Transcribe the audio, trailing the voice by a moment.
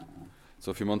So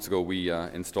a few months ago we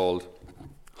installed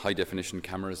high-definition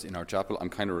cameras in our chapel. I'm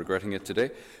kind of regretting it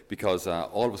today because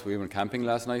all of us, we went camping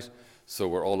last night, so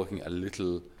we're all looking a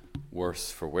little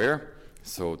worse for wear.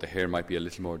 So the hair might be a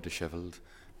little more dishevelled.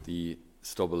 The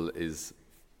stubble is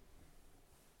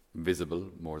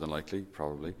visible, more than likely,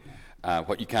 probably.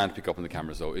 What you can't pick up on the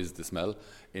cameras, though, is the smell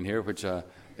in here, which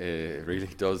really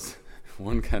does.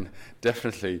 One can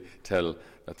definitely tell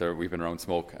that we've been around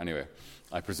smoke. Anyway,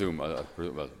 I presume,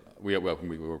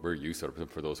 we're used to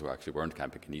it. For those who actually weren't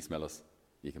camping, can you smell us?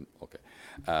 You can, okay.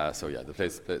 So yeah, the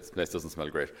place doesn't smell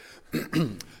great.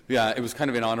 Yeah, it was kind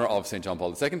of in honour of St. John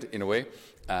Paul II, in a way,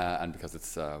 and because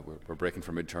it's we're breaking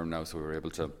for midterm now, so we were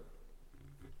able to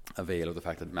avail of the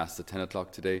fact that Mass is at 10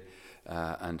 o'clock today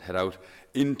and head out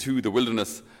into the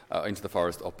wilderness, into the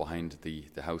forest up behind the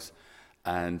house.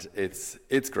 And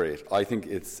it's great. I think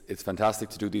it's fantastic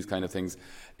to do these kind of things.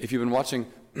 If you've been watching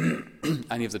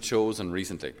any of the Chosen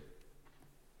recently,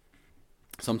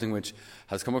 something which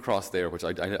has come across there, which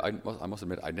I must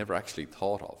admit I never actually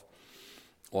thought of,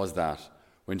 was that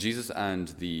when Jesus and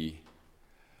the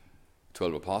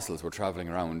 12 apostles were traveling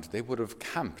around, they would have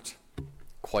camped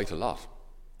quite a lot.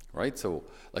 Right, so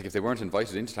like if they weren't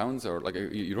invited into towns, or like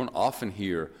you don't often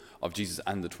hear of Jesus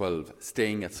and the 12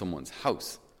 staying at someone's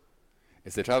house.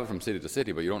 It's they travel from city to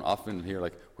city, but you don't often hear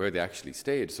like where they actually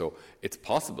stayed. So it's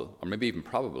possible, or maybe even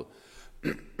probable,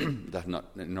 that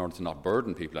in order to not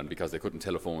burden people, and because they couldn't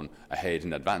telephone ahead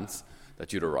in advance,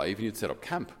 that you'd arrive and you'd set up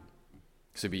camp.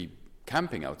 So you'd be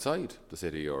camping outside the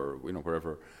city, or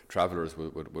wherever travellers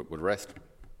would rest.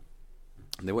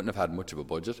 And they wouldn't have had much of a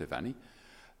budget, if any.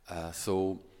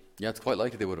 Yeah, it's quite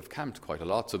likely they would have camped quite a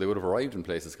lot. So they would have arrived in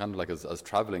places kind of like as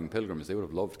travelling pilgrims. They would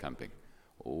have loved camping.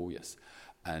 Oh, yes.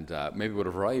 And maybe would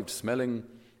have arrived smelling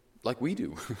like we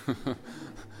do.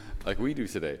 Like we do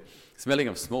today. Smelling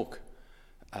of smoke.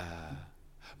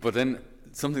 But then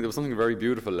there was something very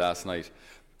beautiful last night.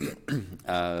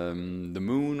 The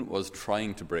moon was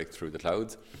trying to break through the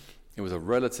clouds. It was a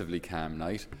relatively calm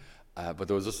night. But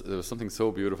there was something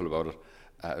so beautiful about it.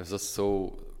 It was just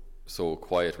so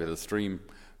quiet. We had a stream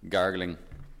gargling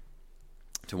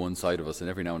to one side of us, and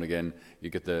every now and again you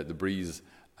get the breeze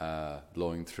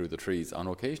blowing through the trees. On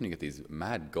occasion you get these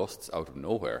mad gusts out of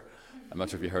nowhere. I'm not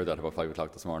sure if you heard that about 5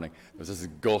 o'clock this morning. There was this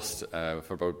gust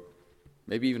for about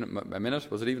maybe even a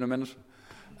minute. Was it even a minute?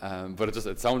 But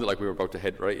it sounded like we were about to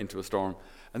head right into a storm,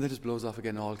 and then it just blows off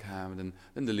again, all calm, and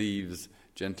then the leaves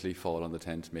gently fall on the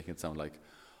tent, making it sound like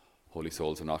holy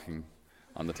souls are knocking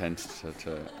on the tent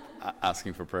to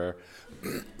asking for prayer.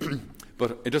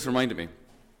 But it just reminded me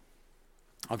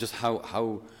of just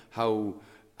how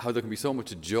there can be so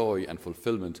much joy and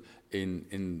fulfillment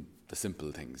in the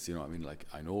simple things. Like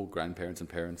I know grandparents and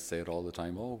parents say it all the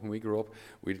time. Oh, when we grew up,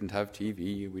 we didn't have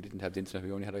TV, we didn't have the internet,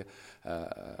 we only had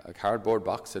a cardboard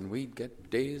box, and we'd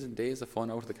get days and days of fun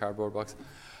out of the cardboard box.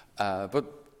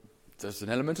 But there's an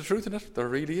element of truth in it. There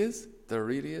really is.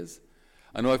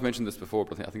 I know I've mentioned this before,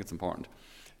 but I think it's important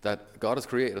that God has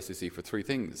created us, you see, for three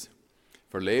things: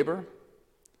 for labour,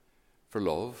 for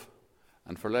love,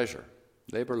 and for leisure.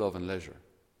 Labour, love, and leisure.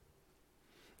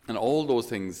 And all those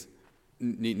things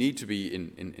need to be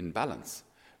in balance.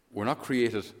 We're not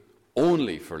created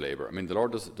only for labour. I mean, the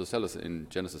Lord does tell us in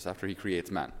Genesis, after he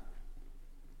creates man,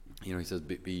 he says,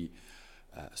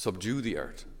 subdue the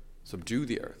earth. Subdue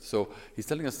the earth. So he's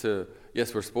telling us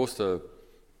yes, we're supposed to.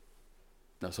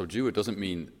 Now, subdue it doesn't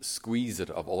mean squeeze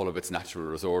it of all of its natural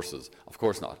resources. Of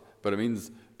course not. But it means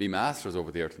be masters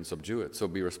over the earth and subdue it. So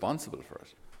be responsible for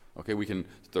it. Okay,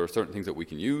 there are certain things that we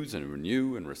can use and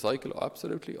renew and recycle.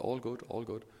 Absolutely, all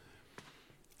good.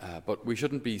 But we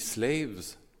shouldn't be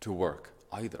slaves to work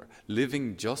either.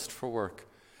 Living just for work,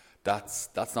 that's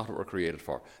not what we're created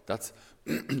for. That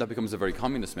becomes a very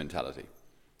communist mentality,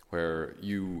 where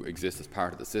you exist as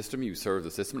part of the system, you serve the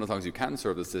system, and as long as you can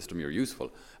serve the system, you're useful.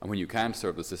 And when you can't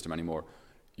serve the system anymore,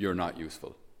 you're not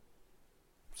useful.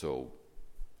 So,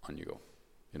 on you go.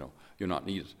 You're not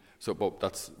needed. So,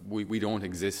 but we don't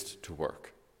exist to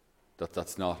work.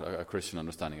 That's not a Christian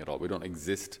understanding at all. We don't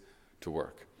exist to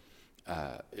work.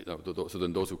 So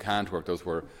then those who can't work, those who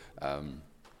are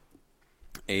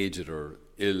aged or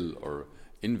ill or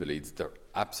invalids, they're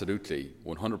absolutely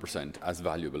 100% as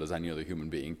valuable as any other human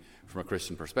being from a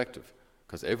Christian perspective,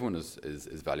 because everyone is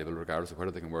valuable regardless of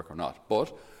whether they can work or not.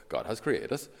 But God has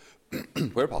created us,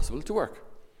 where possible, to work.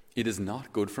 It is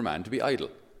not good for man to be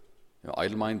idle.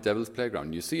 Idle mind, devil's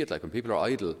playground. You see it, like when people are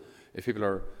idle, if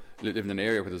people live in an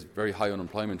area where there's very high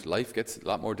unemployment, life gets a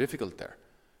lot more difficult there,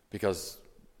 because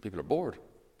people are bored.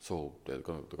 So they're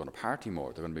going to party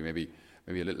more. They're going to be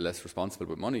maybe a little less responsible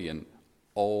with money, and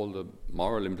all the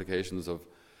moral implications of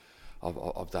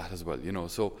of that as well.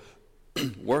 So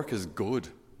work is good,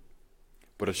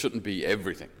 but it shouldn't be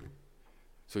everything.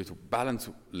 So you have to balance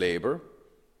labor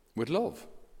with love.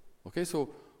 Okay, so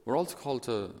we're also called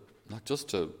to not just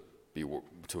to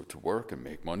to work and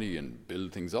make money and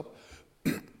build things up,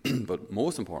 but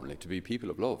most importantly, to be people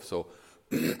of love. So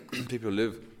people who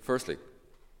live, firstly,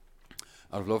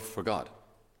 out of love for God.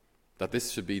 That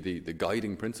this should be the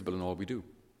guiding principle in all we do.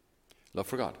 Love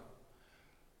for God.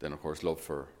 Then, of course, love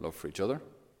for each other,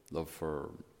 love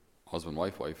for husband,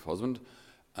 wife, husband,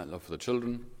 and love for the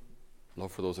children,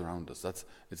 love for those around us.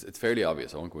 It's fairly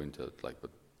obvious. I won't go into it,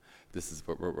 but this is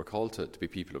what we're called to be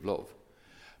people of love.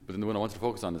 But then the one I wanted to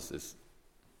focus on is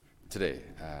today,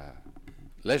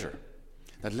 leisure.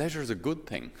 That leisure is a good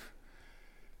thing.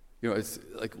 It's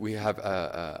like we have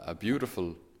a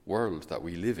beautiful world that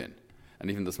we live in. And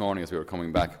even this morning as we were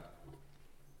coming back,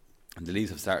 and the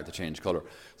leaves have started to change colour.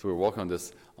 So we were walking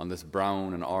on this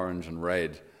brown and orange and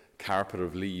red carpet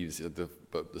of leaves,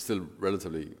 but there's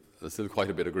still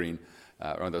quite a bit of green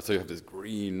around there. So you have this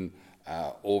green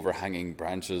overhanging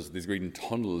branches, these green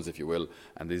tunnels, if you will,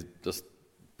 and these just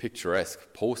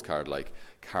picturesque postcard-like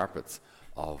carpets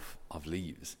of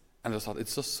leaves. And I just thought,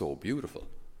 it's just so beautiful.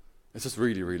 It's just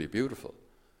really, really beautiful.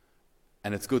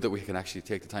 And it's good that we can actually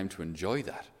take the time to enjoy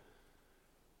that.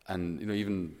 And,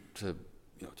 even to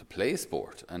play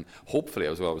sport. And hopefully,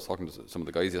 as well, I was talking to some of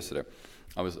the guys yesterday,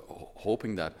 I was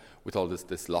hoping that with all this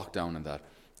lockdown and that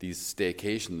these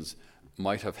staycations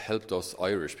might have helped us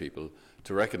Irish people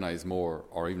to recognise more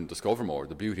or even discover more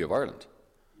the beauty of Ireland.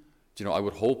 I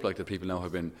would hope that people now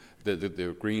have been,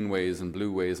 the greenways and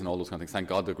blueways and all those kind of things. Thank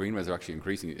God the greenways are actually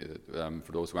increasing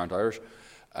for those who aren't Irish.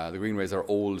 The greenways are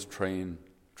old train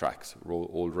tracks,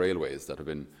 old railways that have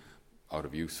been out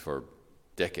of use for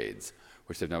decades,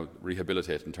 which they've now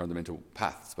rehabilitated and turned them into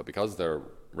paths. But because they're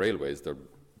railways, they're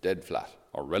dead flat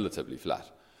or relatively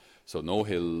flat. So no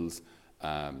hills.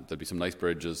 There'll be some nice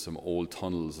bridges, some old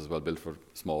tunnels as well, built for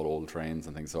small old trains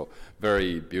and things. So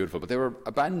very beautiful. But they were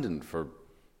abandoned for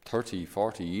 30,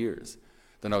 40 years.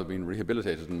 They're now being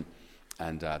rehabilitated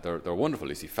and they're wonderful.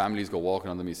 You see families go walking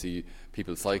on them. You see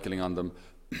people cycling on them.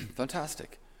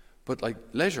 Fantastic. But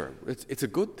leisure, it's a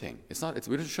good thing. We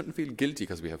shouldn't feel guilty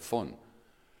because we have fun.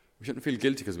 We shouldn't feel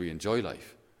guilty because we enjoy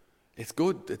life. It's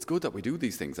good that we do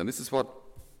these things. And this is what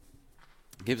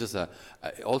gives us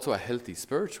also a healthy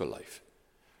spiritual life.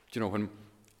 When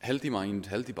healthy mind,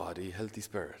 healthy body, healthy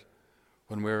spirit.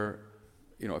 When we're,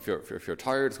 if you're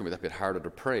tired, it's going to be that bit harder to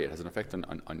pray. It has an effect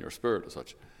on your spirit as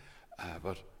such.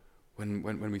 But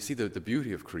when we see the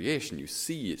beauty of creation, you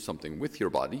see something with your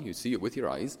body, you see it with your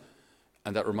eyes,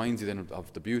 and that reminds you then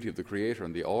of the beauty of the Creator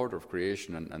and the order of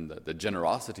creation and the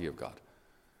generosity of God.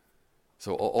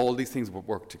 So all these things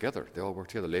work together. They all work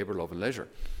together: labor, love, and leisure.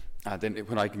 Then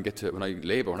when I get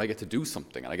to do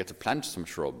something, and I get to plant some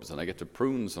shrubs, and I get to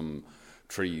prune some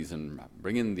trees, and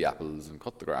bring in the apples, and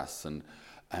cut the grass, and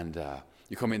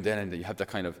you come in then, and you have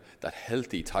that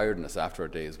healthy tiredness after a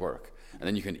day's work, and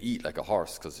then you can eat like a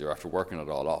horse because you're after working it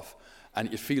all off,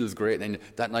 and it feels great. And then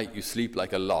that night you sleep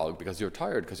like a log because you're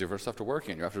tired, because you're first after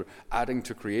working, you're after adding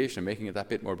to creation and making it that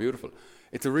bit more beautiful.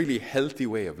 It's a really healthy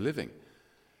way of living.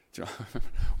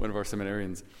 One of our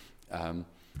seminarians,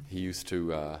 he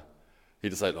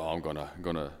decided, I'm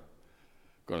gonna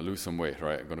lose some weight,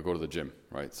 right? I'm gonna go to the gym,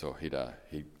 right? So he'd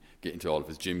get into all of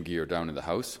his gym gear down in the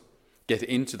house, get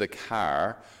into the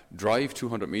car, drive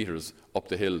 200 meters up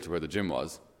the hill to where the gym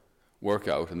was, work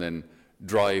out, and then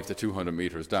drive the 200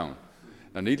 meters down.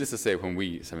 Now, needless to say, when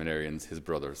we seminarians, his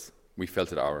brothers, we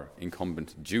felt it our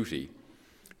incumbent duty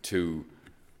to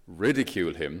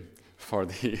ridicule him for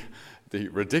the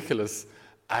ridiculous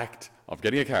act of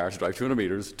getting a car to drive 200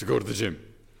 meters to go to the gym.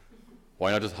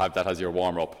 Why not just have that as your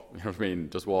warm-up? You know what I mean?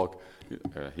 Just walk.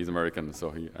 He's American,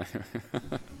 so he...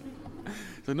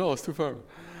 So no, it's too far.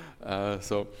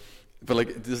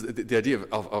 But the idea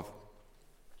of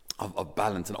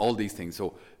balance and all these things.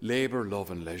 So labor,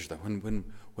 love, and leisure. That when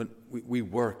we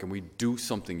work and we do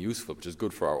something useful, which is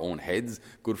good for our own heads,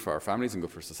 good for our families, and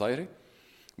good for society.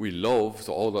 We love,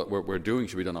 so all that we're doing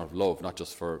should be done out of love, not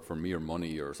just for mere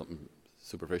money or something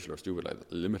superficial or stupid,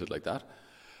 limited like that.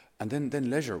 And then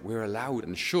leisure, we're allowed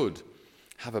and should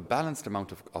have a balanced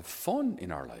amount of fun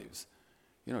in our lives.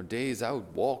 Days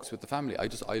out, walks with the family.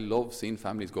 I love seeing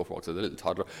families go for walks. As a little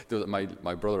toddler,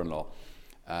 my brother-in-law,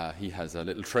 he has a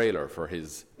little trailer for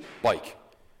his bike,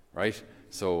 right?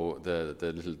 So the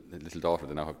little daughter,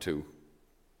 they now have two.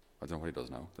 I don't know what he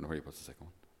does now. I don't know where he puts the second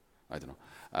one. I don't know.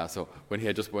 So when they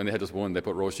had just won, they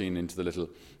put Roisin into the little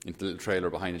trailer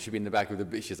behind, and she'd be in the back with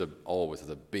always has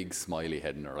a big smiley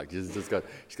head in her. Like she's got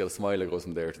a smile that goes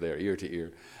from there to there, ear to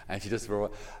ear, and she just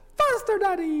faster,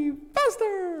 Daddy,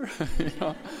 faster. You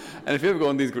know? And if you ever go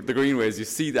on the greenways, you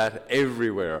see that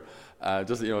everywhere.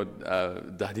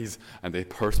 Daddies, and they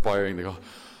perspiring. They go,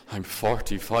 I'm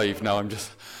 45 now.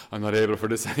 I'm not able for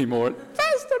this anymore.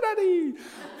 Faster, Daddy.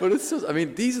 But it's just,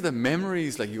 these are the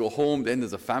memories. Like you go home, then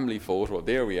there's a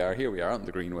here we are out on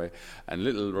the greenway, and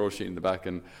little Roisin in the back,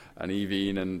 and Evie,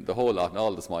 and the whole lot, and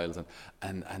all the smiles,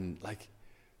 and like,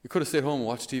 you could have stayed home and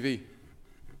watched TV.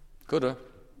 Could have.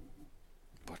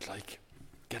 But like,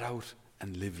 get out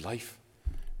and live life,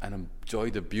 and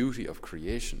enjoy the beauty of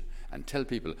creation, and tell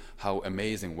people how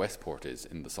amazing Westport is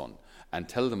in the sun, and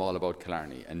tell them all about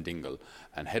Killarney and Dingle,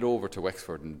 and head over to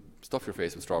Wexford and stuff your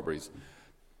face with strawberries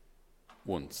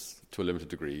once, to a limited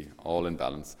degree, all in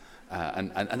balance,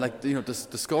 and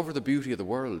discover the beauty of the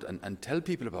world, and tell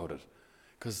people about it,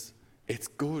 because it's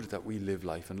good that we live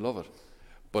life and love it.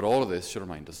 But all of this should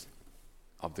remind us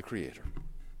of the Creator.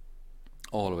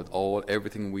 All of it,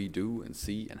 everything we do and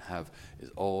see and have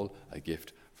is all a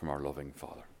gift from our loving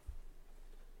Father.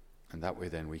 And that way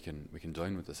then we can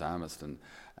join with the psalmist and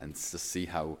just see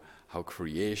how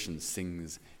creation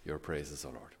sings your praises, O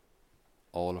Lord.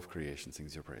 All of creation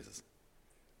sings your praises.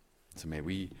 So may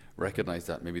we recognize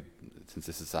that, maybe since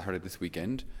this is Saturday this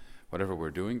weekend, whatever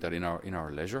we're doing, that in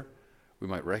our leisure, we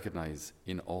might recognize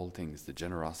in all things the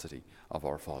generosity of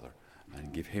our Father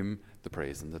and give him the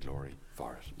praise and the glory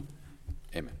for it.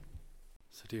 Amen.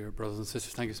 So dear brothers and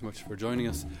sisters, thank you so much for joining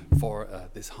us for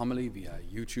this homily via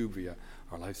YouTube, via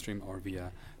our live stream, or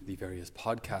via the various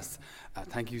podcasts.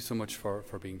 Thank you so much for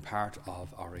being part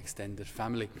of our extended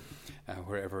family,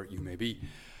 wherever you may be.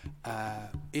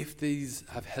 If these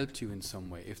have helped you in some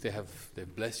way, if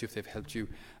they've blessed you, if they've helped you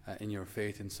in your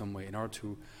faith in some way, in order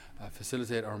to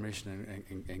facilitate our mission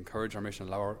and encourage our mission,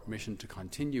 allow our mission to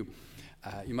continue,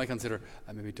 you might consider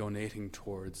maybe donating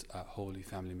towards Holy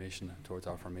Family Mission, towards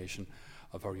our formation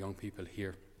of our young people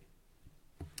here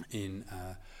in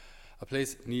a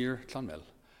place near Clonmel,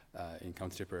 in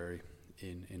County Tipperary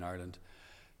in Ireland.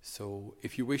 So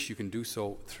if you wish, you can do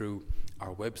so through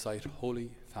our website,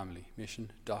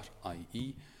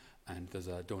 holyfamilymission.ie, and there's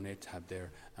a donate tab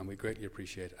there, and we greatly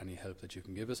appreciate any help that you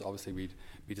can give us. Obviously, we'd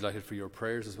be delighted for your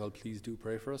prayers as well. Please do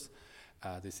pray for us.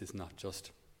 This is not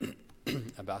just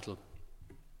a battle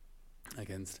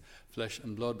against flesh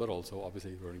and blood, but also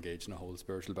obviously we're engaged in a whole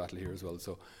spiritual battle here as well,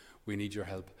 so we need your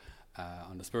help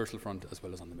on the spiritual front as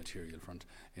well as on the material front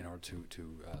in order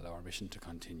to allow our mission to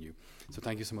continue. So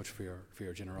thank you so much for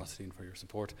your generosity and for your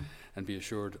support, and be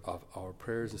assured of our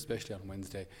prayers, especially on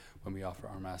Wednesday when we offer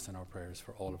our Mass and our prayers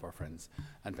for all of our friends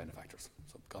and benefactors.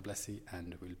 So God bless you,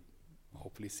 and we'll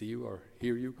hopefully see you or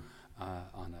hear you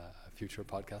on a future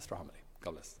podcast or homily.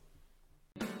 God bless.